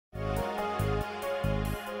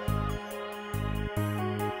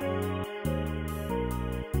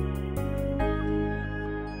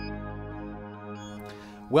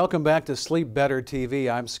Welcome back to Sleep Better TV.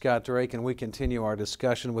 I'm Scott Drake, and we continue our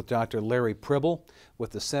discussion with Dr. Larry Pribyl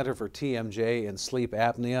with the Center for TMJ and Sleep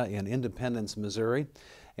Apnea in Independence, Missouri.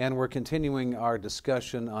 And we're continuing our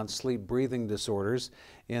discussion on sleep breathing disorders.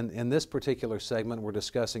 In this particular segment, we're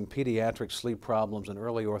discussing pediatric sleep problems and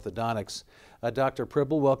early orthodontics. Dr.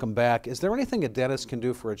 Pribyl, welcome back. Is there anything a dentist can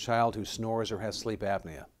do for a child who snores or has sleep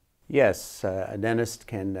apnea? Yes, a dentist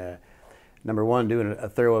can number one, do a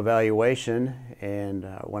thorough evaluation, and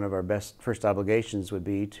one of our first obligations would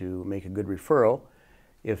be to make a good referral,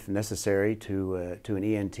 if necessary, to an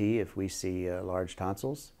ENT if we see large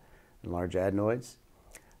tonsils and large adenoids.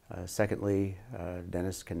 Secondly,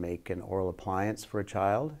 dentists can make an oral appliance for a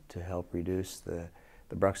child to help reduce the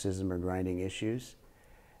bruxism or grinding issues.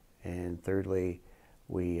 And thirdly,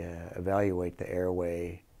 we evaluate the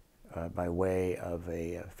airway by way of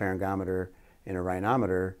a pharyngometer and a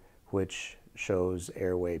rhinometer, which shows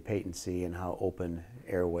airway patency and how open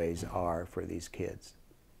airways are for these kids.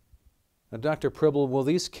 Now, Dr. Pribyl, will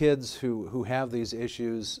these kids who have these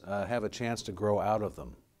issues have a chance to grow out of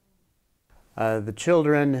them? The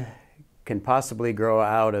children can possibly grow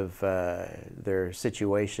out of their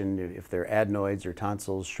situation. If their adenoids or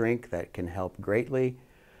tonsils shrink, that can help greatly.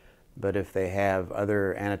 But if they have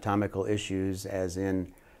other anatomical issues, as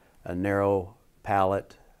in a narrow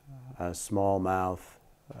palate, a small mouth,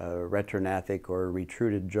 retrognathic or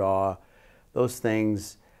retruded jaw, those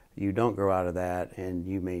things, you don't grow out of that, and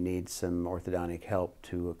you may need some orthodontic help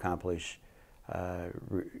to accomplish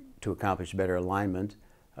better alignment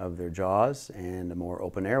of their jaws and a more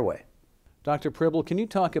open airway. Dr. Pribyl, can you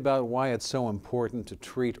talk about why it's so important to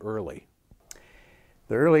treat early?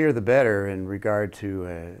 The earlier the better in regard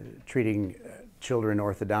to treating children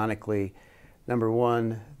orthodontically. Number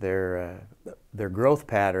one, their growth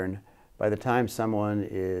pattern. By the time someone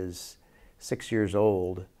is 6 years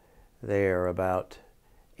old, they are about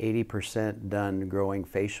 80% done growing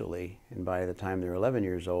facially, and by the time they're 11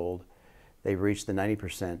 years old, they've reached the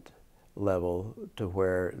 90% level, to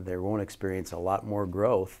where they won't experience a lot more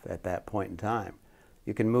growth at that point in time.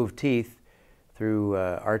 You can move teeth through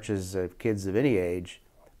arches of kids of any age,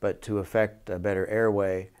 but to affect a better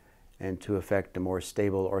airway and to affect a more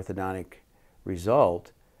stable orthodontic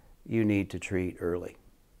result, you need to treat early.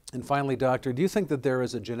 And finally, doctor, do you think that there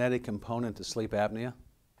is a genetic component to sleep apnea?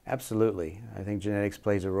 Absolutely. I think genetics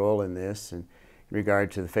plays a role in this, and in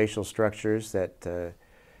regard to the facial structures that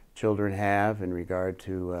children have, in regard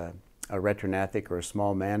to a retrognathic or a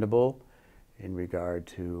small mandible, in regard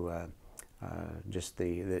to just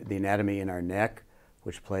the anatomy in our neck,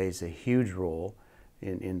 which plays a huge role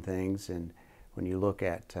in things. And when you look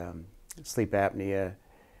at sleep apnea,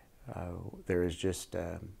 there is just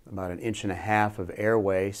about 1.5 inches of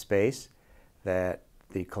airway space that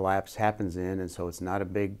the collapse happens in, and so it's not a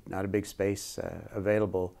big space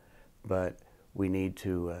available, but we need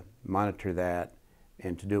to monitor that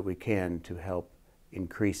and to do what we can to help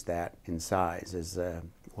increase that in size as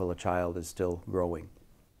while a child is still growing.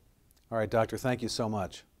 All right, doctor, thank you so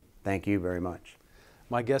much. Thank you very much.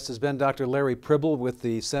 My guest has been Dr. Larry Pribyl with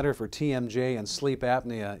the Center for TMJ and Sleep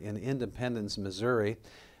Apnea in Independence, Missouri.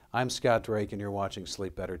 I'm Scott Drake, and you're watching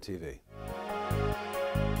Sleep Better TV.